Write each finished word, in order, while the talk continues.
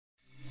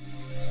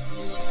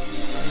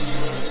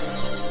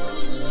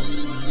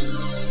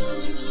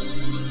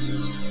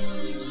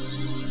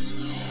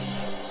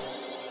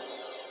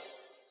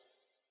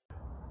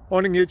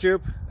Morning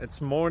YouTube,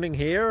 it's morning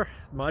here.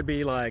 It might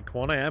be like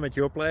 1 a.m. at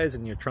your place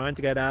and you're trying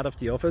to get out of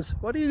the office.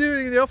 What are you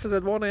doing in the office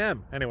at 1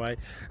 a.m? Anyway,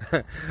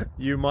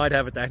 you might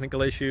have a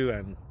technical issue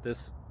and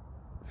this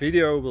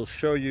video will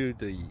show you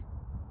the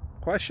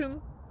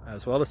question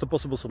as well as the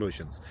possible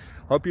solutions.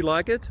 Hope you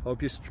like it,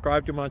 hope you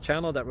subscribe to my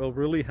channel. That will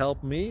really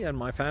help me and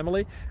my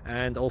family,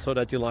 and also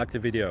that you like the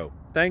video.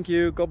 Thank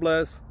you, God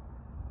bless.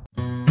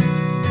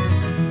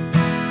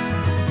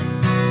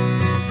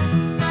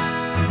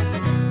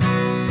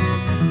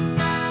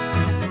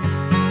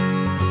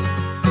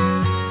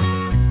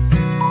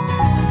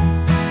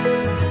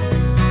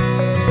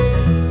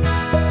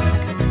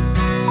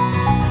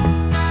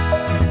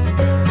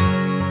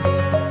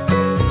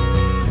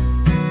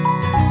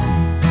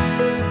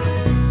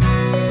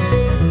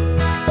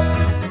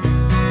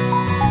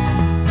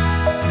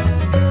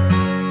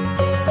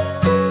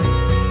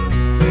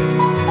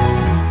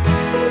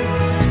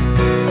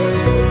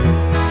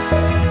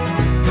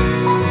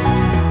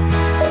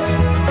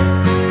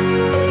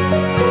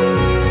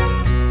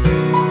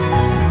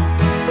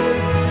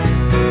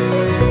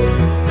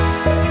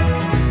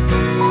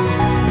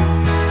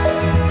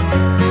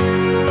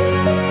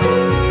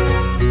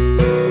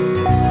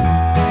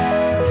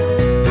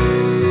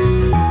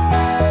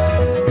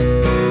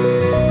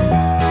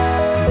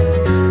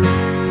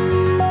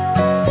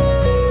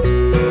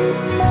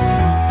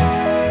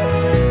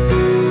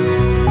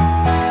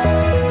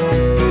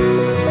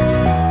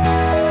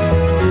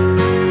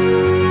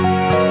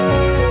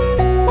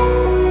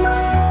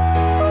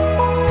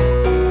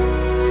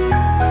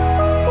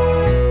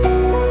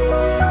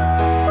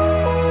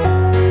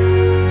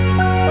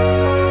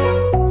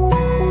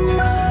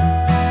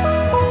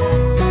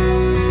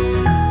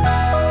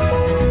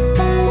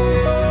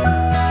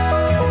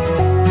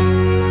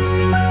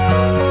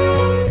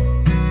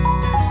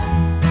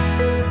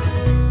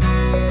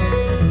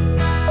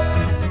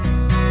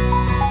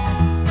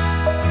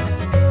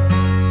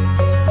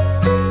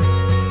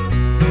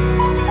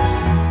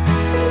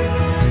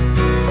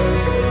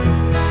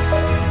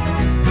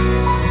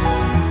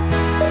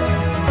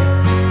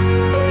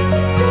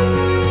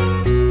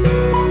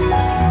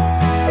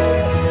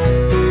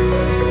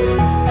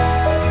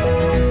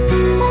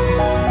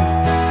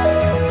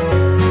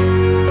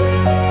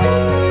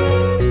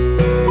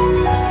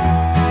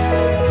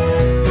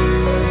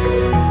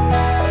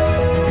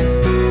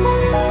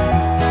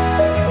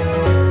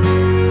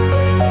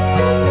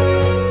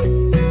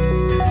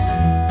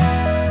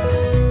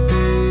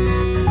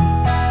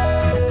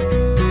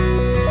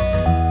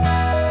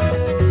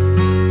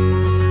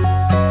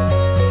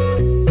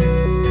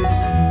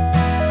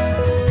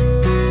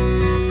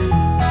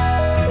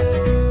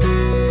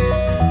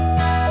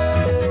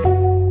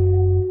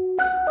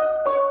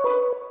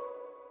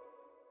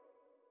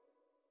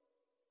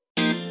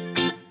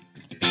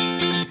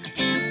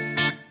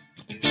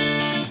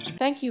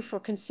 Thank you for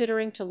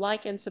considering to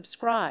like and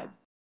subscribe.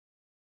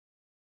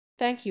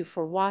 Thank you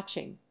for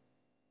watching.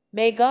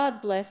 May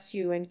God bless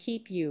you and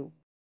keep you.